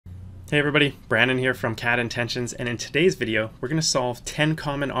Hey everybody, Brandon here from CAD Intentions, and in today's video we're going to solve 10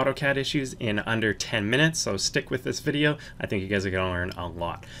 common AutoCAD issues in under 10 minutes, so stick with this video. I think you guys are going to learn a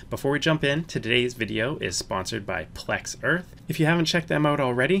lot. Before we jump in, today's video is sponsored by Plex Earth. If you haven't checked them out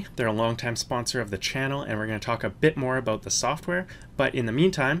already, they're a longtime sponsor of the channel, and we're going to talk a bit more about the software, but in the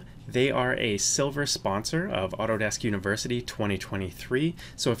meantime, they are a silver sponsor of Autodesk University 2023.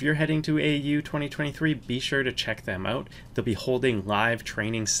 So if you're heading to AU 2023, be sure to check them out. They'll be holding live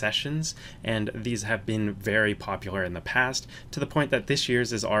training sessions, and these have been very popular in the past, to the point that this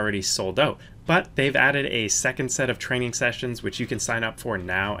year's is already sold out. But they've added a second set of training sessions, which you can sign up for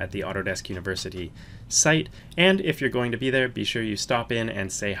now at the Autodesk University site. And if you're going to be there, be sure you stop in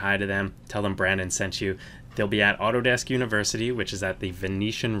and say hi to them. Tell them Brandon sent you. They'll be at Autodesk University, which is at the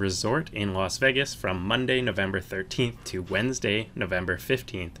Venetian Resort in Las Vegas, from Monday, November 13th to Wednesday, November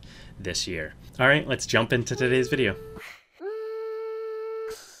 15th this year. All right, let's jump into today's video.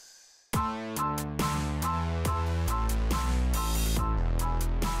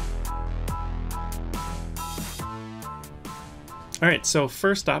 All right, so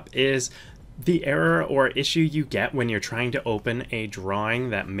first up is the error or issue you get when you're trying to open a drawing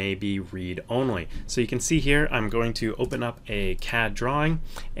that may be read-only. So you can see here, I'm going to open up a CAD drawing,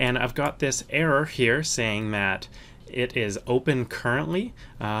 and I've got this error here saying that it is open currently,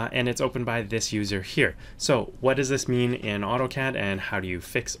 and it's open by this user here. So what does this mean in AutoCAD, and how do you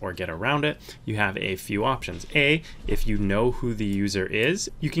fix or get around it? You have a few options. A, if you know who the user is,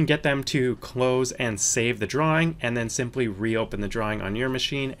 you can get them to close and save the drawing, and then simply reopen the drawing on your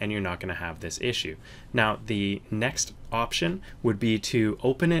machine, and you're not going to have this issue. Now, the next option would be to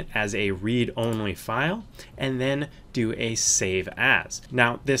open it as a read-only file, and then do a save as.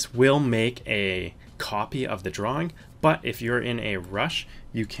 Now, this will make a copy of the drawing, but if you're in a rush,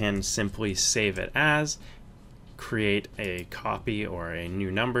 you can simply save it as, create a copy or a new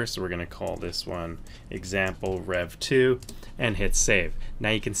number. So we're going to call this one example rev2 and hit save.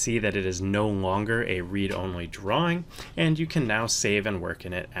 Now you can see that it is no longer a read-only drawing, and you can now save and work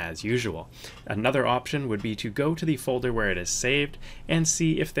in it as usual. Another option would be to go to the folder where it is saved and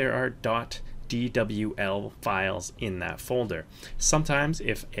see if there are .dwl files in that folder. Sometimes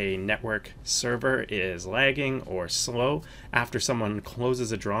if a network server is lagging or slow, after someone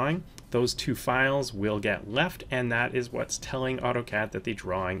closes a drawing, those two files will get left, and that is what's telling AutoCAD that the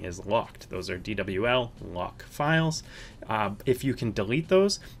drawing is locked. Those are DWL lock files. If you can delete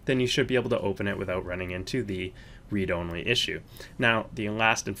those, then you should be able to open it without running into the read-only issue. Now, the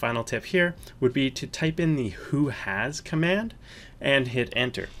last and final tip here would be to type in the who has command and hit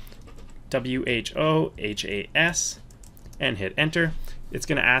enter. WHOHAS and hit enter. It's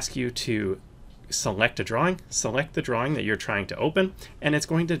going to ask you to select a drawing, select the drawing that you're trying to open, and it's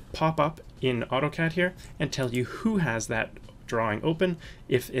going to pop up in AutoCAD here and tell you who has that drawing open,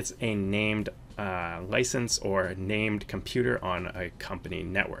 if it's a named license or named computer on a company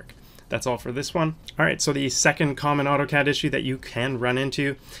network. That's all for this one. All right, so the second common AutoCAD issue that you can run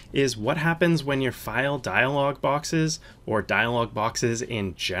into is what happens when your file dialog boxes or dialog boxes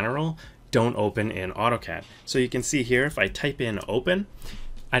in general don't open in AutoCAD. So you can see here, if I type in open,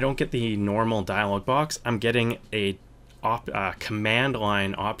 I don't get the normal dialog box. I'm getting a command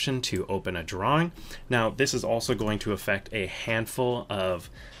line option to open a drawing. Now, this is also going to affect a handful of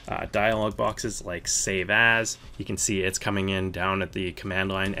dialog boxes like save as. You can see it's coming in down at the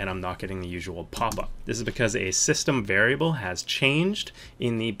command line, and I'm not getting the usual pop-up. This is because a system variable has changed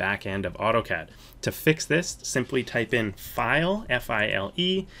in the back end of AutoCAD. To fix this, simply type in file,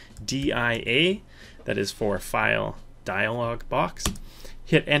 F-I-L-E-D-I-A, that is for file dialog box.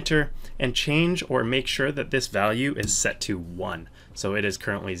 Hit enter and change or make sure that this value is set to 1. So it is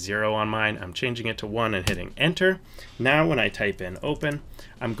currently 0 on mine. I'm changing it to 1 and hitting enter. Now when I type in open,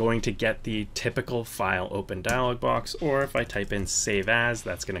 I'm going to get the typical file open dialog box, or if I type in save as,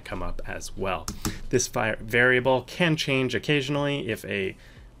 that's going to come up as well. This variable can change occasionally if a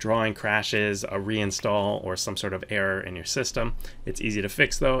drawing crashes, a reinstall, or some sort of error in your system. It's easy to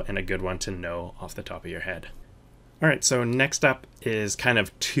fix though, and a good one to know off the top of your head. All right, so next up is kind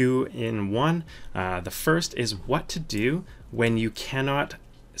of two in one. The first is what to do when you cannot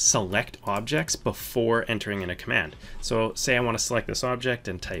select objects before entering in a command. So say I want to select this object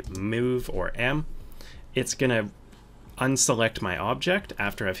and type move or M. It's going to unselect my object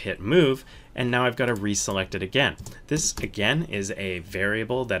after I've hit move, and now I've got to reselect it again. This again is a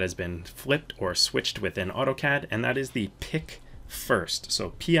variable that has been flipped or switched within AutoCAD, and that is the pick first.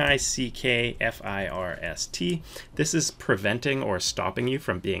 So Pickfirst. This is preventing or stopping you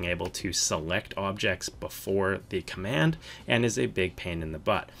from being able to select objects before the command and is a big pain in the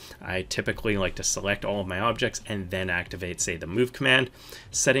butt. I typically like to select all of my objects and then activate, say, the move command.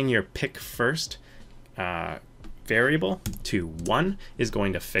 Setting your pick first variable to 1 is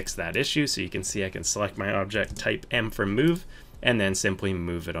going to fix that issue. So you can see I can select my object, type M for move, and then simply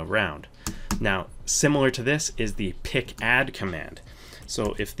move it around. Now, similar to this is the pick add command.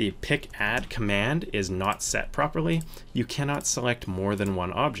 So if the pick add command is not set properly, you cannot select more than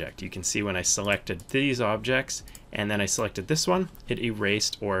one object. You can see when I selected these objects and then I selected this one, it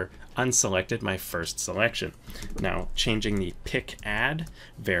erased or unselected my first selection. Now, changing the pick add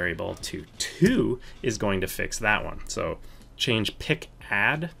variable to 2 is going to fix that one. So change pick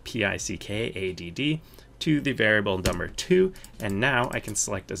add, P-I-C-K-A-D-D, to the variable number 2, and now I can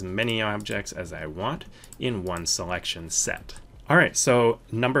select as many objects as I want in one selection set. All right, so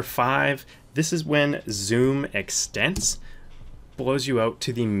number 5, this is when zoom extents blows you out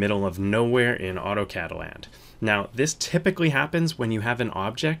to the middle of nowhere in AutoCAD land. Now, this typically happens when you have an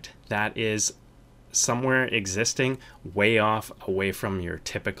object that is somewhere existing way off away from your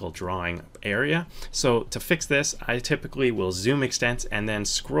typical drawing area. So to fix this, I typically will zoom extents and then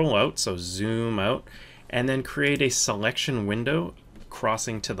scroll out, so zoom out, and then create a selection window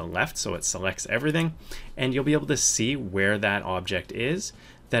crossing to the left so it selects everything, and you'll be able to see where that object is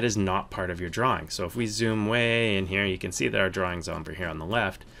that is not part of your drawing. So if we zoom way in here, you can see that our drawing's over here on the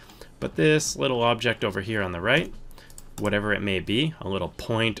left, but this little object over here on the right, whatever it may be, a little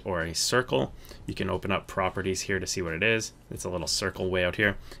point or a circle, you can open up properties here to see what it is. It's a little circle way out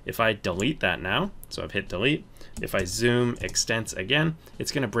here. If I delete that now, so I've hit delete, if I zoom extents again,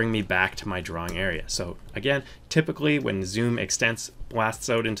 it's going to bring me back to my drawing area. So again, typically when zoom extents blasts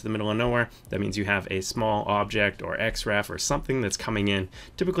out into the middle of nowhere, that means you have a small object or XREF or something that's coming in,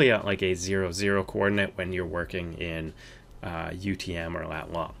 typically at like a 0, 0 coordinate when you're working in UTM or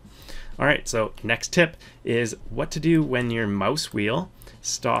lat long. All right, so next tip is what to do when your mouse wheel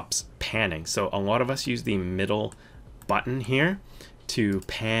stops panning. So a lot of us use the middle button here to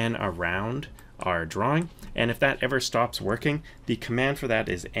pan around our drawing, and if that ever stops working, the command for that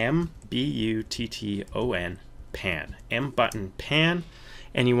is M-B-U-T-T-O-N, pan. M button pan,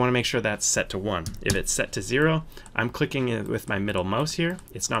 and you want to make sure that's set to 1. If it's set to 0, I'm clicking it with my middle mouse here,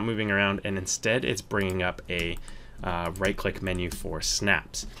 it's not moving around, and instead it's bringing up a right-click menu for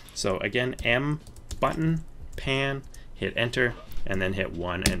snaps. So again, M button, pan, hit enter, and then hit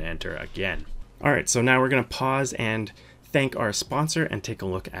 1 and enter again. All right, so now we're going to pause and thank our sponsor and take a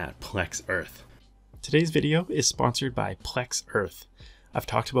look at Plex Earth. Today's video is sponsored by Plex Earth. I've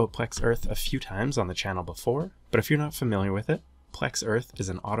talked about Plex Earth a few times on the channel before, but if you're not familiar with it, Plex Earth is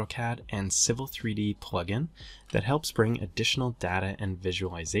an AutoCAD and Civil 3D plugin that helps bring additional data and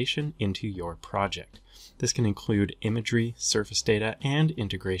visualization into your project. This can include imagery, surface data, and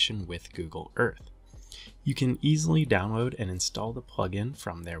integration with Google Earth. You can easily download and install the plugin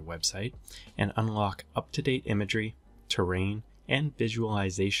from their website and unlock up-to-date imagery, terrain, and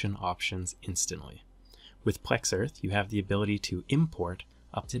visualization options instantly. With Plex Earth, you have the ability to import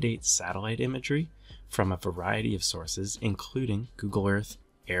up-to-date satellite imagery from a variety of sources, including Google Earth,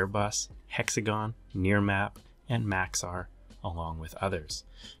 Airbus, Hexagon, Nearmap, and Maxar, along with others.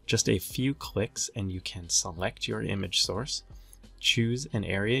 Just a few clicks and you can select your image source, choose an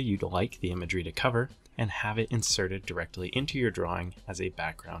area you'd like the imagery to cover, and have it inserted directly into your drawing as a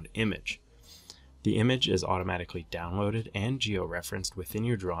background image. The image is automatically downloaded and geo-referenced within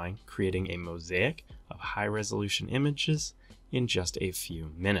your drawing, creating a mosaic of high-resolution images in just a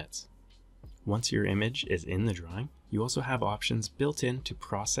few minutes. Once your image is in the drawing, you also have options built in to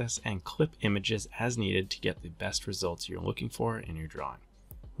process and clip images as needed to get the best results you're looking for in your drawing.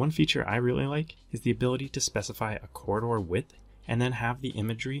 One feature I really like is the ability to specify a corridor width and then have the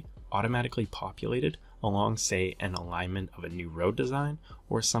imagery automatically populated along, say, an alignment of a new road design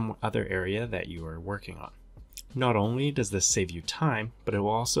or some other area that you are working on. Not only does this save you time, but it will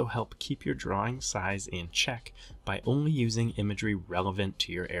also help keep your drawing size in check by only using imagery relevant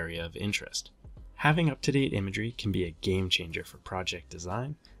to your area of interest. Having up-to-date imagery can be a game changer for project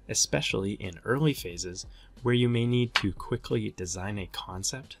design, especially in early phases where you may need to quickly design a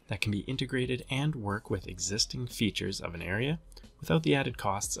concept that can be integrated and work with existing features of an area without the added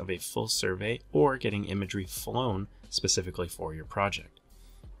costs of a full survey or getting imagery flown specifically for your project.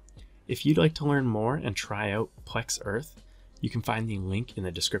 If you'd like to learn more and try out Plex Earth, You can find the link in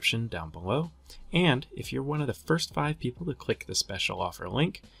the description down below. And if you're one of the first 5 people to click the special offer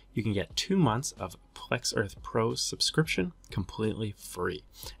link, you can get 2 months of Plex Earth Pro subscription completely free.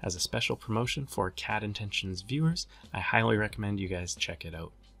 As a special promotion for CAD Intentions viewers, I highly recommend you guys check it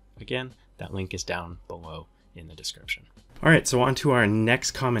out. Again, that link is down below in the description. All right, so on to our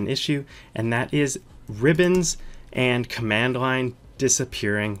next common issue, and that is ribbons and command line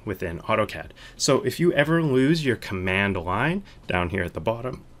disappearing within AutoCAD. So if you ever lose your command line down here at the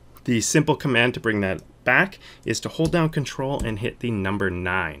bottom, the simple command to bring that back is to hold down Control and hit the number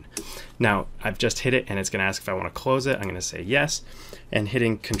 9. Now I've just hit it and it's going to ask if I want to close it. I'm going to say yes, and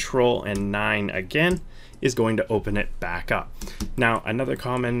hitting Control and 9 again is going to open it back up. Now another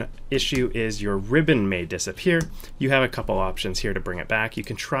common issue is your ribbon may disappear. You have a couple options here to bring it back. You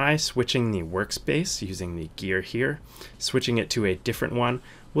can try switching the workspace using the gear here. Switching it to a different one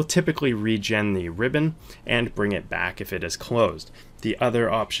will typically regen the ribbon and bring it back if it is closed. The other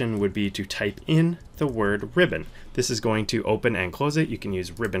option would be to type in the word ribbon. This is going to open and close it. You can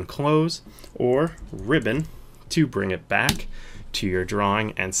use ribbon close or ribbon to bring it back to your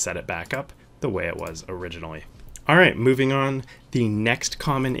drawing and set it back up the way it was originally. All right, moving on. The next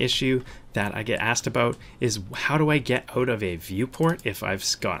common issue that I get asked about is how do I get out of a viewport if I've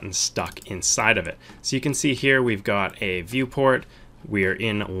gotten stuck inside of it? So you can see here we've got a viewport. We're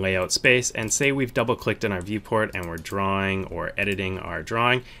in layout space, and say we've double clicked on our viewport and we're drawing or editing our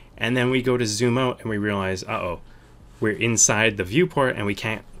drawing, and then we go to zoom out and we realize, uh-oh, we're inside the viewport and we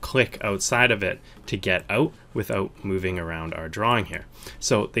can't click outside of it to get out without moving around our drawing here.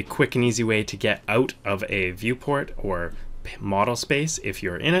 So the quick and easy way to get out of a viewport or model space if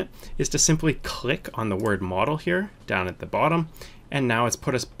you're in it is to simply click on the word model here down at the bottom, and now it's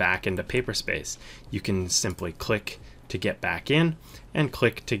put us back into paper space. You can simply click to get back in and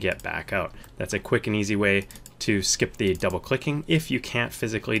click to get back out. That's a quick and easy way to skip the double clicking if you can't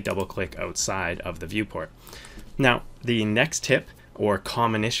physically double click outside of the viewport. Now the next tip or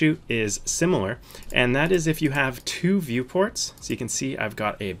common issue is similar, and that is if you have 2 viewports. So you can see I've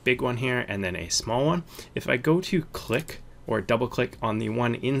got a big one here and then a small one. If I go to click or double click on the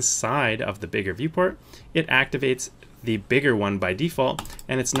one inside of the bigger viewport, it activates the bigger one by default,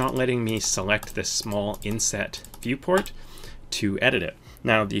 and it's not letting me select this small inset viewport to edit it.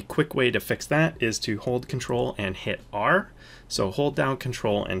 Now the quick way to fix that is to hold Control and hit R. So hold down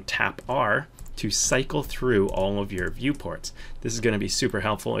Control and tap R to cycle through all of your viewports. This is going to be super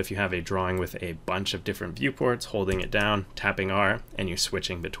helpful if you have a drawing with a bunch of different viewports. Holding it down, tapping R, and you're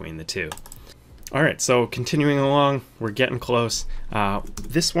switching between the two. All right, so continuing along, we're getting close.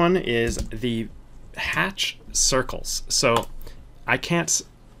 This one is the hatch circles. So I can't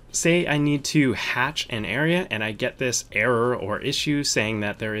say I need to hatch an area and I get this error or issue saying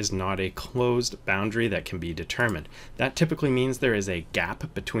that there is not a closed boundary that can be determined. That typically means there is a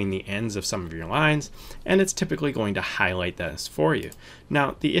gap between the ends of some of your lines, and it's typically going to highlight this for you.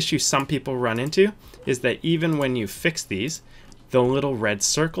 Now the issue some people run into is that even when you fix these, the little red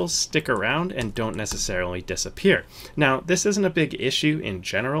circles stick around and don't necessarily disappear. Now, this isn't a big issue in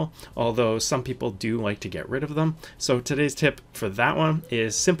general, although some people do like to get rid of them. So today's tip for that one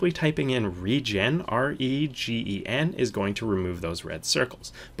is simply typing in regen, R-E-G-E-N, is going to remove those red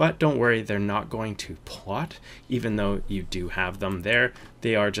circles. But don't worry, they're not going to plot, even though you do have them there.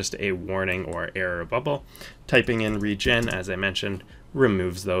 They are just a warning or error bubble. Typing in regen, as I mentioned,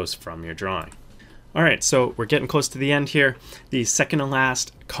 removes those from your drawing. All right, so we're getting close to the end here. The second to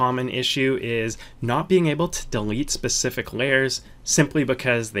last common issue is not being able to delete specific layers simply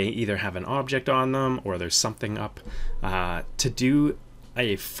because they either have an object on them or there's something up. To do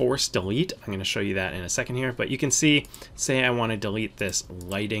a force delete, I'm going to show you that in a second here, but you can see, say I want to delete this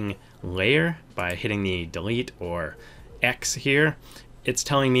lighting layer by hitting the delete or X here. It's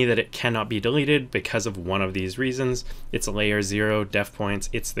telling me that it cannot be deleted because of one of these reasons. It's a layer 0 def points,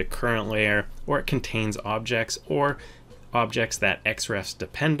 it's the current layer, or it contains objects or objects that XREFs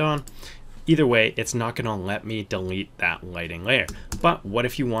depend on. Either way, it's not going to let me delete that lighting layer. But what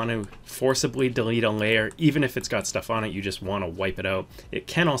if you want to forcibly delete a layer, even if it's got stuff on it, you just want to wipe it out? It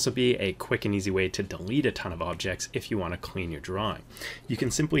can also be a quick and easy way to delete a ton of objects if you want to clean your drawing. You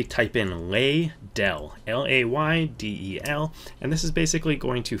can simply type in laydel, L-A-Y-D-E-L, and this is basically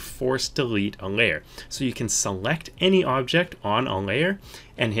going to force delete a layer. So you can select any object on a layer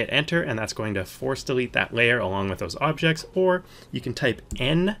and hit enter, and that's going to force delete that layer along with those objects. Or you can type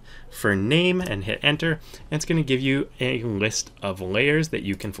N for name and hit enter, and it's going to give you a list of layers that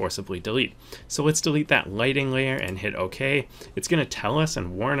you can forcibly delete. So let's delete that lighting layer and hit OK. It's going to tell us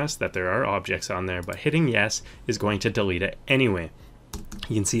and warn us that there are objects on there, but hitting yes is going to delete it anyway.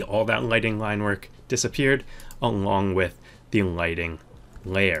 You can see all that lighting line work disappeared along with the lighting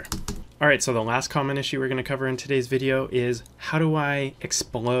layer. All right, so the last common issue we're going to cover in today's video is how do I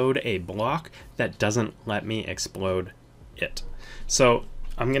explode a block that doesn't let me explode it? So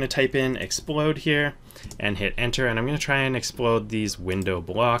I'm going to type in explode here and hit enter, and I'm going to try and explode these window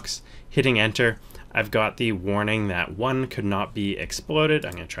blocks. Hitting enter, I've got the warning that one could not be exploded.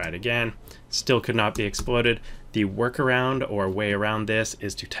 I'm going to try it again. Still could not be exploded. The workaround or way around this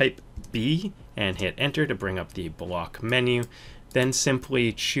is to type B and hit enter to bring up the block menu. Then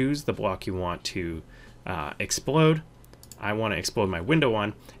simply choose the block you want to explode. I want to explode my window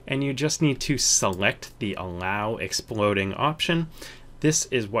one, and you just need to select the allow exploding option. This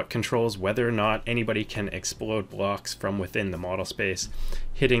is what controls whether or not anybody can explode blocks from within the model space.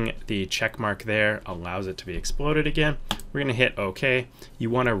 Hitting the check mark there allows it to be exploded again. We're going to hit OK.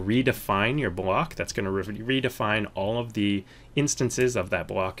 You want to redefine your block. That's going to redefine all of the instances of that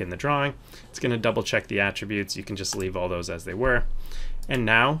block in the drawing. It's going to double check the attributes. You can just leave all those as they were. And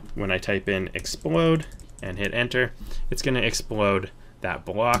now when I type in explode and hit enter, it's going to explode that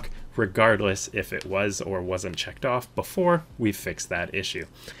block regardless if it was or wasn't checked off before we fixed that issue.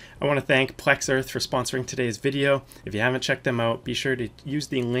 I want to thank PlexEarth for sponsoring today's video. If you haven't checked them out, be sure to use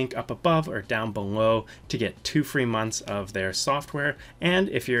the link up above or down below to get 2 free months of their software. And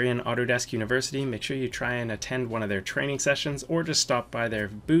if you're in Autodesk University, make sure you try and attend one of their training sessions or just stop by their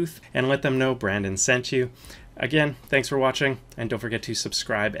booth and let them know Brandon sent you. Again, thanks for watching, and don't forget to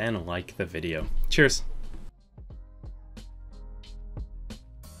subscribe and like the video. Cheers!